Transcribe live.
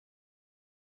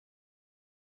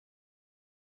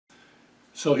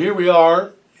So here we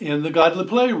are in the Godly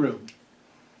Playroom.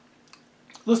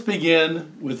 Let's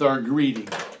begin with our greeting.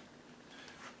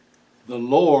 The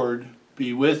Lord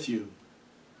be with you,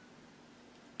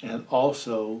 and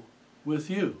also with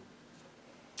you.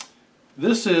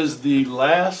 This is the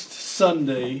last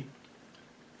Sunday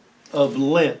of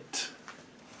Lent,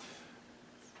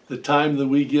 the time that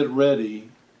we get ready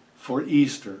for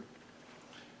Easter.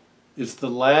 It's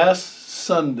the last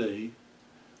Sunday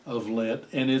of Lent,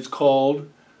 and it's called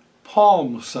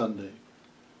Palm Sunday.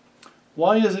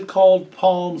 Why is it called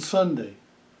Palm Sunday?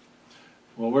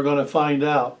 Well, we're going to find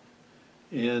out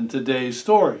in today's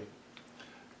story.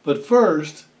 But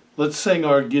first, let's sing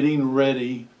our Getting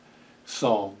Ready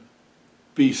song,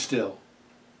 Be Still.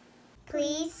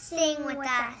 Please sing with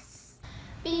us.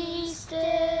 Be still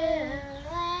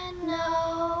and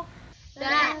know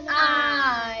that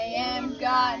I am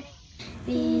God.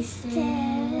 Be still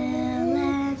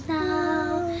and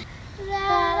know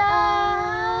That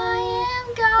I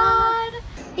am God.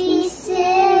 Be still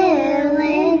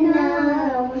and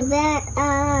know that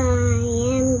I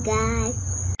am God.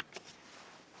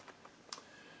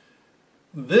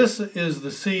 This is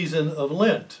the season of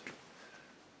Lent,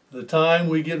 the time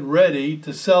we get ready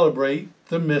to celebrate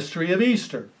the mystery of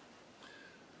Easter,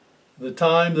 the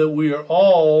time that we are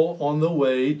all on the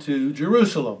way to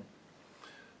Jerusalem.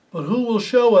 But who will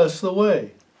show us the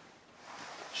way?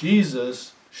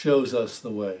 Jesus shows us the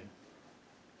way.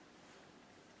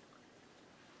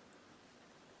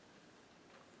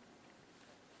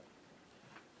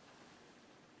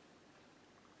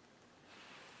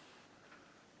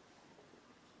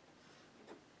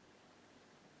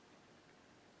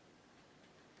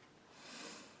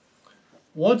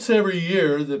 Once every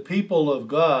year, the people of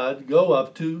God go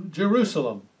up to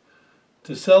Jerusalem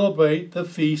to celebrate the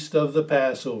feast of the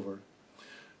Passover,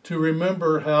 to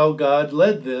remember how God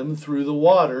led them through the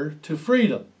water to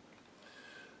freedom.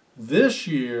 This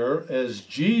year, as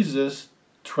Jesus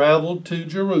traveled to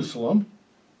Jerusalem,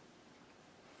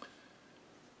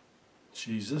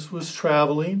 Jesus was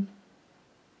traveling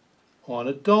on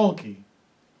a donkey.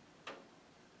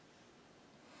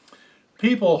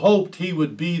 People hoped he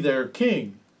would be their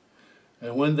king,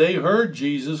 and when they heard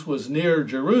Jesus was near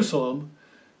Jerusalem,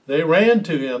 they ran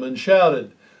to him and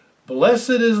shouted,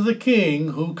 "Blessed is the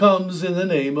King who comes in the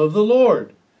name of the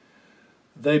Lord."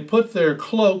 They put their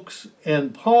cloaks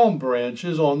and palm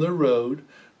branches on the road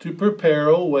to prepare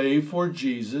a way for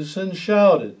Jesus and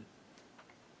shouted,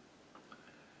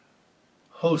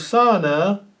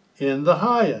 "Hosanna in the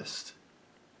highest."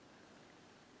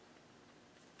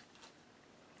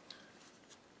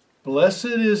 Blessed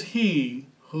is he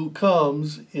who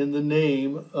comes in the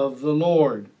name of the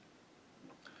Lord.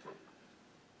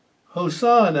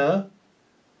 Hosanna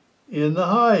in the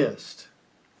highest.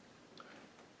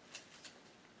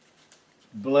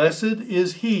 Blessed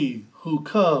is he who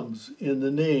comes in the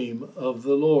name of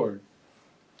the Lord.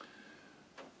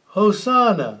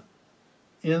 Hosanna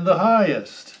in the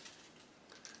highest.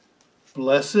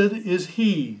 Blessed is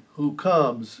he who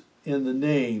comes in the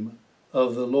name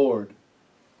of the Lord.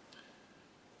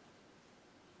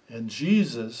 And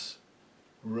Jesus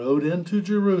rode into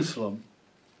Jerusalem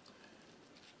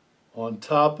on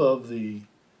top of the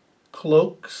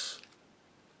cloaks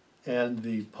and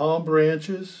the palm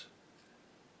branches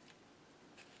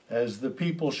as the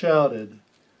people shouted,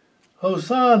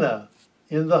 "Hosanna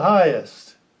in the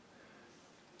highest!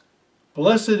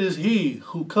 Blessed is he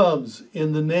who comes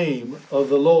in the name of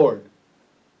the Lord."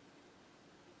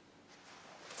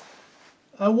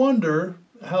 I wonder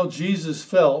how Jesus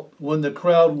felt when the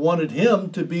crowd wanted him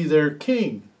to be their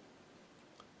king.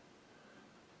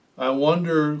 I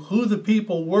wonder who the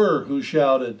people were who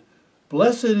shouted,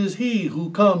 "Blessed is he who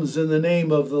comes in the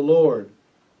name of the Lord."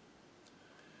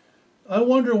 I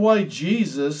wonder why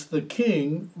Jesus, the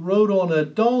king, rode on a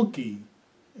donkey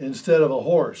instead of a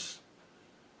horse.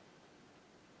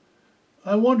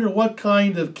 I wonder what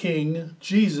kind of king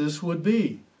Jesus would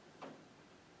be.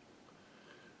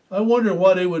 I wonder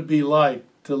what it would be like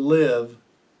to live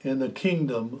in the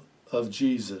kingdom of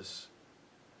Jesus.